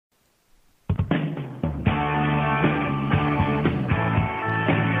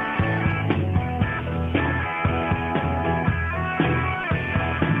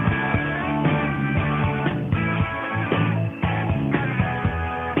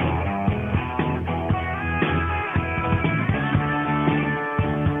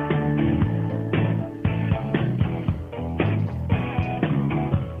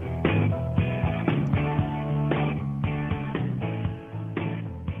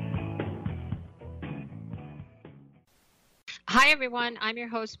Hi, everyone. I'm your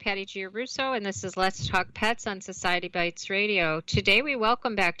host, Patty Giarrusso, and this is Let's Talk Pets on Society Bites Radio. Today, we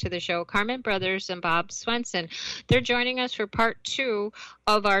welcome back to the show Carmen Brothers and Bob Swenson. They're joining us for part 2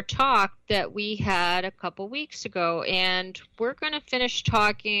 of our talk that we had a couple weeks ago, and we're going to finish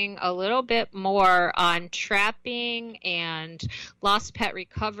talking a little bit more on trapping and lost pet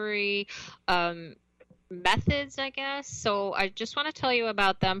recovery, methods, I guess. So I just want to tell you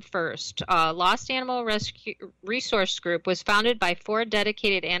about them first. Lost Animal Rescue Resource Group was founded by 4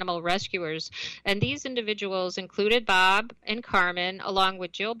 dedicated animal rescuers, and these individuals included Bob and Carmen, along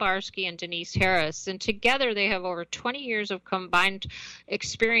with Jill Barsky and Denise Harris. And together they have over 20 years of combined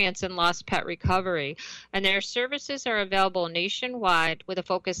experience in lost pet recovery. And their services are available nationwide with a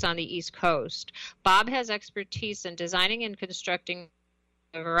focus on the East Coast. Bob has expertise in designing and constructing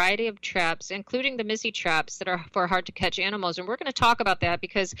a variety of traps, including the missy traps that are for hard to catch animals. And we're going to talk about that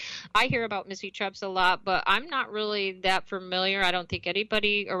because I hear about missy traps a lot, but I'm not really that familiar. I don't think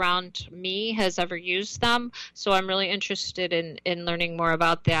anybody around me has ever used them. So I'm really interested in learning more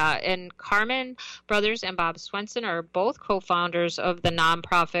about that. And Carmen Brothers and Bob Swenson are both co-founders of the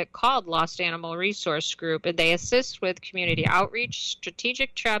nonprofit called Lost Animal Resource Group. And they assist with community outreach,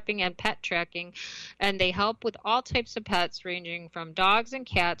 strategic trapping, and pet tracking. And they help with all types of pets ranging from dogs and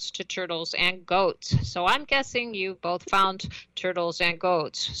cats to turtles and goats. So I'm guessing you both found turtles and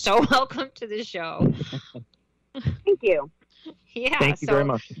goats. So welcome to the show. Thank you. Yeah. Thank you very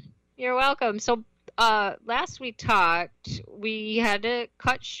much. You're welcome. So last we talked, we had to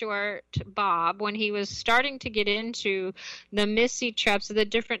cut short Bob when he was starting to get into the missy traps, the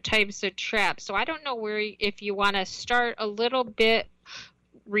different types of traps. So I don't know if you want to start a little bit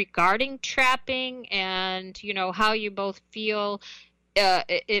regarding trapping and, how you both feel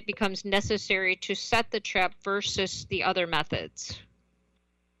it becomes necessary to set the trap versus the other methods.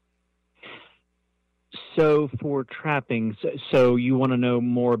 So for trapping, so you want to know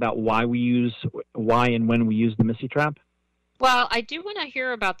more about why and when we use the missy trap? Well, I do want to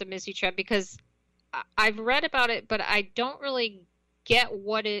hear about the missy trap because I've read about it, but I don't really get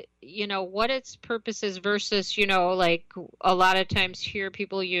what its purpose is versus, like a lot of times here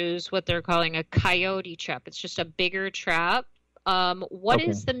people use what they're calling a coyote trap. It's just a bigger trap. What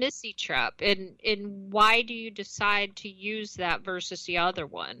is the missy trap, and why do you decide to use that versus the other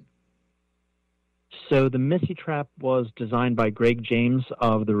one? So the missy trap was designed by Greg James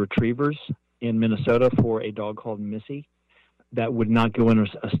of the Retrievers in Minnesota for a dog called Missy that would not go in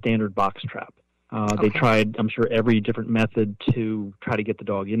a standard box trap. They tried, I'm sure, every different method to try to get the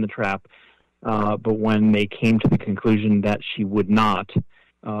dog in the trap, but when they came to the conclusion that she would not,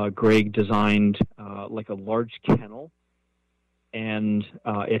 Greg designed like a large kennel, and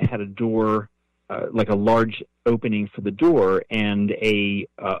it had a door, like a large opening for the door, and a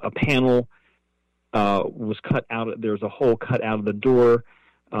panel was cut out. There was a hole cut out of the door,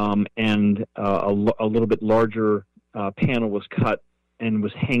 and a little bit larger panel was cut and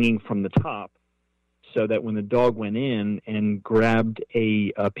was hanging from the top, so that when the dog went in and grabbed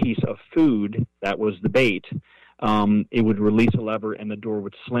a piece of food that was the bait, it would release a lever and the door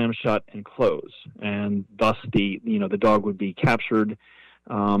would slam shut and close, and thus the dog would be captured.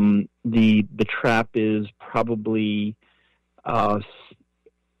 The trap is probably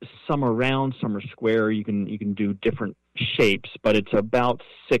some are round, some are square. You can do different shapes, but it's about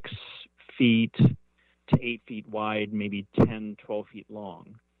 6 feet to 8 feet wide, maybe 10, 12 feet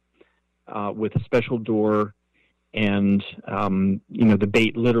long, with a special door. And, the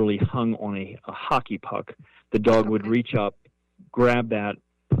bait literally hung on a hockey puck. The dog would reach up, grab that,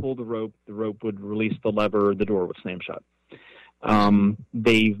 pull the rope would release the lever, the door would slam shut.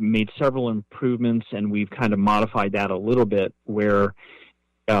 They've made several improvements, and we've kind of modified that a little bit, where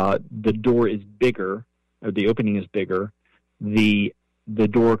the door is bigger, or the opening is bigger. The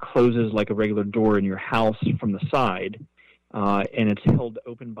door closes like a regular door in your house from the side, and it's held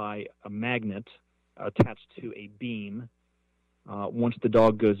open by a magnet attached to a beam. Once the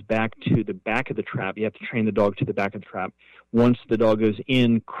dog goes back to the back of the trap, you have to train the dog to the back of the trap. Once the dog goes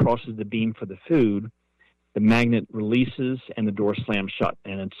in, crosses the beam for the food, the magnet releases and the door slams shut.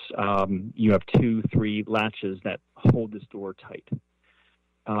 And it's you have 2-3 latches that hold this door tight.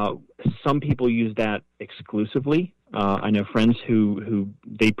 Some people use that exclusively. I know friends who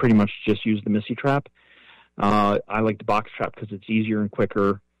they pretty much just use the missy trap. I like the box trap because it's easier and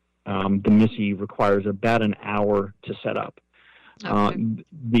quicker. The missy requires about an hour to set up.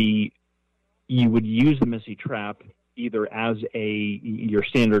 You would use the missy trap either as your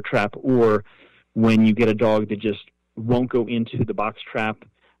standard trap, or when you get a dog that just won't go into the box trap.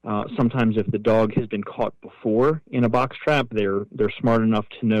 Sometimes if the dog has been caught before in a box trap, they're smart enough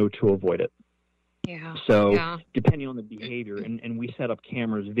to know to avoid it. Yeah. So Yeah. depending on the behavior, and we set up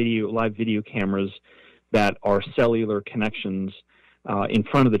cameras, live video cameras that are cellular connections in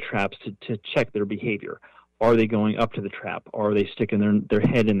front of the traps to check their behavior. Are they going up to the trap? Are they sticking their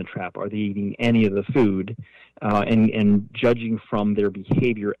head in the trap? Are they eating any of the food? And judging from their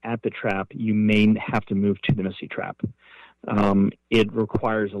behavior at the trap, you may have to move to the missy trap. It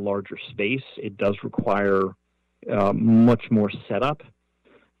requires a larger space. It does require much more setup.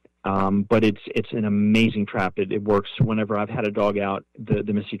 But it's an amazing trap. It works whenever I've had a dog out.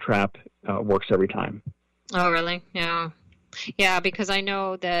 The missy trap works every time. Oh, really? Yeah. Yeah, because I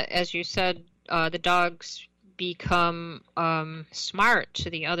know that, as you said, the dogs become smart to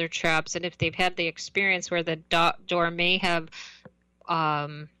the other traps, and if they've had the experience where the door may have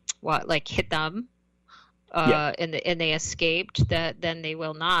hit them and they escaped, then they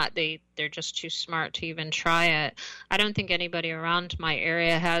will not. They're just too smart to even try it. I don't think anybody around my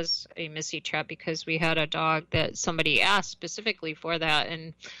area has a missy trap, because we had a dog that somebody asked specifically for that,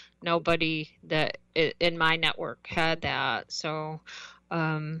 and nobody that in my network had that. So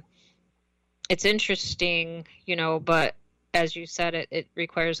it's interesting, but as you said, it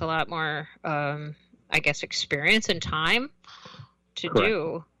requires a lot more, I guess, experience and time to Correct.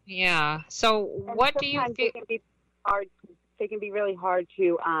 do. Yeah. So what do you think? They can be really hard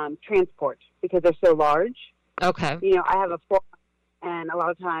to transport because they're so large. Okay. I have a 4, and a lot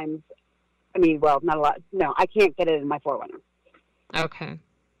of times, not a lot. No, I can't get it in my 4-runner. Okay.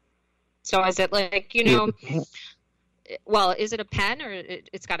 So is it like, well, is it a pen, or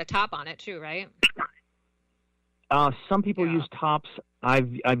it's got a top on it too, right? Some people use tops.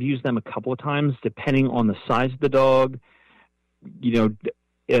 I've used them a couple of times, depending on the size of the dog.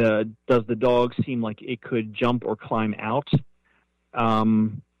 Does the dog seem like it could jump or climb out?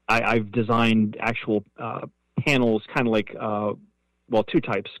 I've designed actual panels, kind of like, 2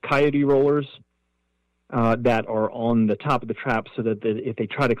 types: coyote rollers that are on the top of the trap, so that if they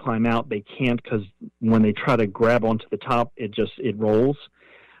try to climb out, they can't, because when they try to grab onto the top, it rolls.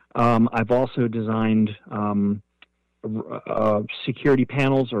 I've also designed security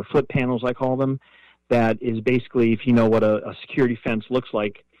panels, or foot panels, I call them. That is basically, if you know what a security fence looks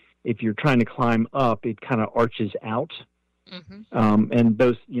like, if you're trying to climb up, it kind of arches out. Mm-hmm. And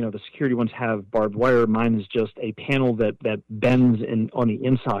those, the security ones have barbed wire. Mine is just a panel that bends on the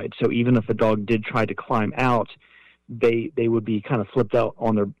inside. So even if a dog did try to climb out, they would be kind of flipped out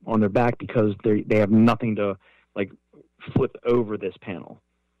on their back, because they have nothing to flip over this panel.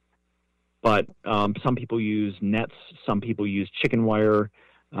 But some people use nets. Some people use chicken wire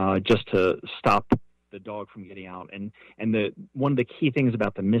just to stop the dog from getting out. And one of the key things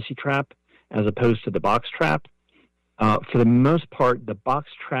about the missy trap, as opposed to the box trap, for the most part, the box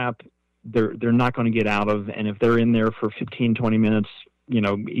trap, they're not going to get out of. And if they're in there for 15, 20 minutes,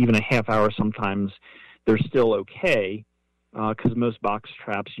 even a half hour sometimes, they're still okay, because most box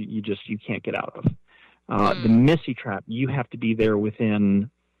traps you can't get out of. The missy trap, you have to be there within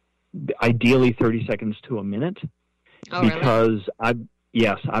ideally 30 seconds to a minute. Oh, because really?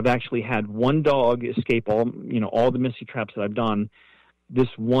 I've actually had one dog escape all the missy traps that I've done. This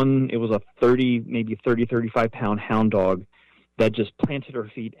one, it was a 35 pound hound dog that just planted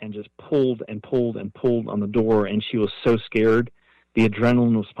her feet and just pulled and pulled and pulled on the door, and she was so scared. The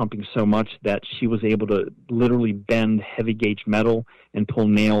adrenaline was pumping so much that she was able to literally bend heavy gauge metal and pull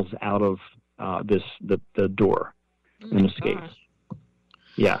nails out of the door and escape. Gosh.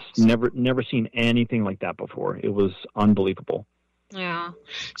 Yes, never seen anything like that before. It was unbelievable. Yeah.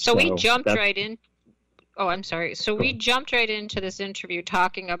 So we jumped right in. Oh, I'm sorry. So we jumped right into this interview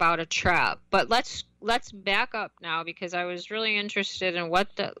talking about a trap, but let's back up now, because I was really interested in what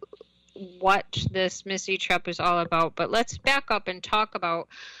this missy trap is all about. But let's back up and talk about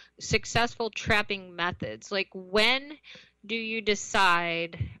successful trapping methods. Like, when do you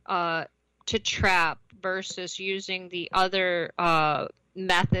decide to trap versus using the other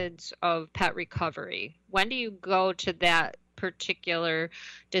methods of pet recovery? When do you go to that particular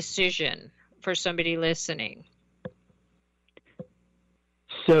decision for somebody listening?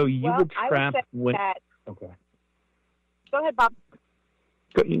 So you would trap when... Okay. Go ahead, Bob.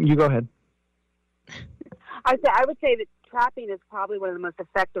 You go ahead. I would say that trapping is probably one of the most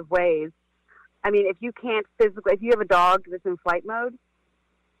effective ways. If you can't physically, if you have a dog that's in flight mode,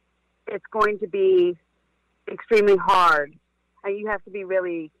 it's going to be extremely hard, and you have to be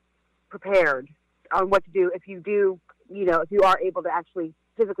really prepared on what to do. If you are able to actually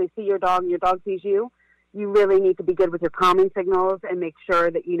physically see your dog and your dog sees you, you really need to be good with your calming signals and make sure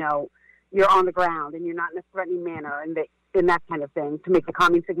that, you're on the ground and you're not in a threatening manner and that kind of thing to make the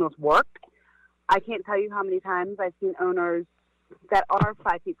calming signals work. I can't tell you how many times I've seen owners that are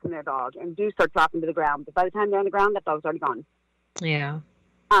 5 feet from their dog and do start dropping to the ground. But by the time they're on the ground, that dog's already gone. Yeah.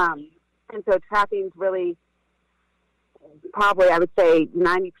 And so trapping's really probably, I would say,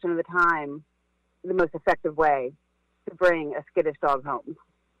 90% of the time, the most effective way to bring a skittish dog home.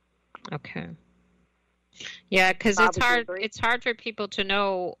 Okay. Yeah, because it's hard for people to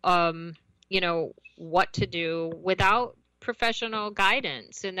know, what to do without professional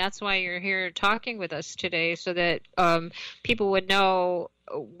guidance, and that's why you're here talking with us today, so that people would know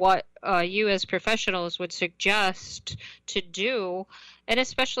what you as professionals would suggest to do, and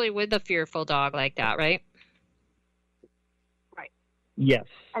especially with a fearful dog like that, right? Right. Yes.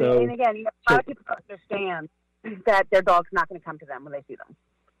 And again, a lot of people don't understand that their dog's not going to come to them when they see them.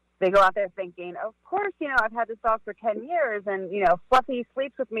 They go out there thinking, of course, I've had this dog for 10 years, and, Fluffy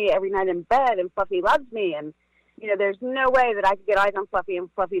sleeps with me every night in bed, and Fluffy loves me, and, there's no way that I could get eyes on Fluffy and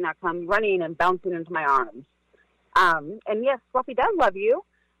Fluffy not come running and bouncing into my arms. And yes, Fluffy does love you,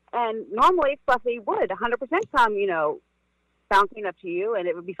 and normally Fluffy would 100% come, bouncing up to you, and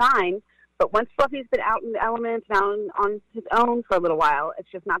it would be fine. But once Fluffy's been out in the elements and out on his own for a little while, it's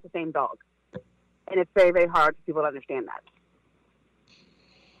just not the same dog. And it's very, very hard for people to understand that.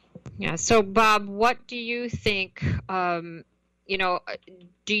 Yeah. So, Bob, what do you think, do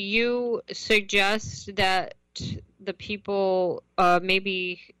you suggest that the people,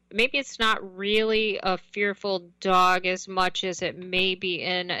 maybe it's not really a fearful dog as much as it may be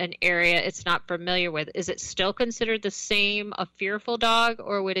in an area it's not familiar with? Is it still considered the same a fearful dog,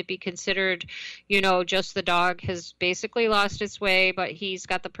 or would it be considered, just the dog has basically lost its way, but he's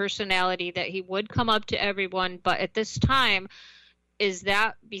got the personality that he would come up to everyone, but at this time, is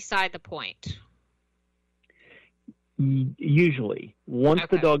that beside the point? Usually. Once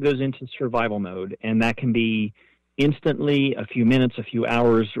the dog goes into survival mode, and that can be instantly, a few minutes, a few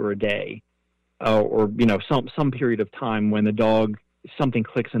hours, or a day, or some period of time when the dog, something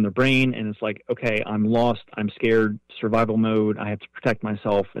clicks in the brain and it's like, okay, I'm lost, I'm scared, survival mode, I have to protect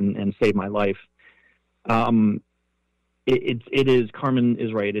myself and save my life. It is, Carmen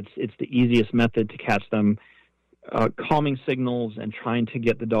is right, it's the easiest method to catch them. Calming signals and trying to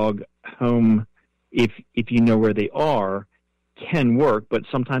get the dog home if you know where they are can work, but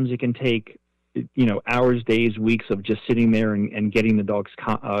sometimes it can take hours, days, weeks of just sitting there and getting the dog's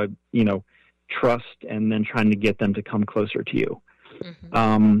trust, and then trying to get them to come closer to you.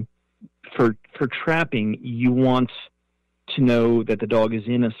 Mm-hmm. For trapping, you want to know that the dog is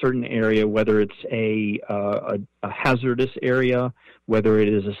in a certain area, whether it's a hazardous area, whether it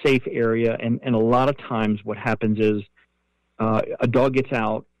is a safe area, and a lot of times what happens is a dog gets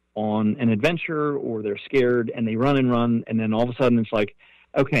out on an adventure, or they're scared and they run, and then all of a sudden it's like,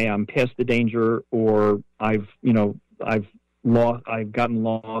 okay, I'm past the danger, or I've gotten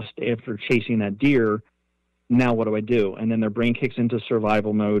lost after chasing that deer. Now what do I do? And then their brain kicks into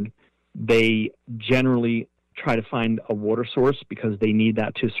survival mode. They generally try to find a water source because they need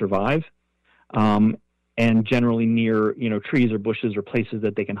that to survive, and generally near trees or bushes or places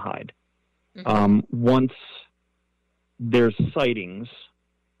that they can hide. Mm-hmm. Once there's sightings,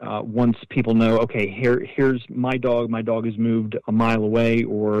 once people know, okay, here's my dog has moved a mile away,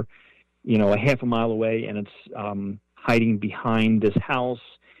 or a half a mile away, and it's hiding behind this house,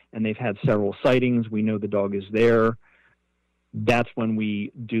 and they've had several sightings, we know the dog is there. That's when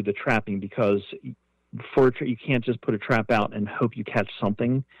we do the trapping, because you can't just put a trap out and hope you catch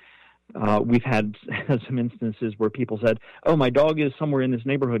something. We've had some instances where people said, oh, my dog is somewhere in this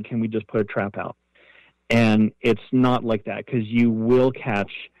neighborhood, can we just put a trap out? And it's not like that, because you will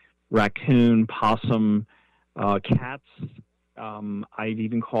catch raccoon, possum, cats. I've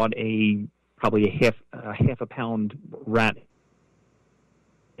even caught probably a half a pound rat.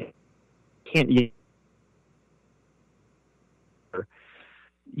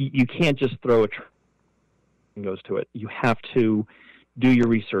 You can't just throw a trap and goes to it. You have to do your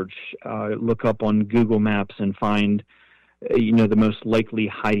research, look up on Google Maps and find the most likely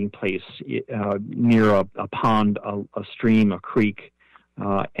hiding place near a pond, a stream, a creek,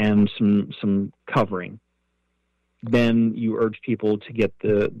 and some covering. Then you urge people to get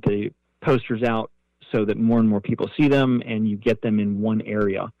the posters out so that more and more people see them, and you get them in one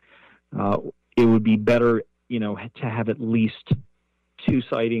area. It would be better, to have at least 2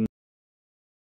 sightings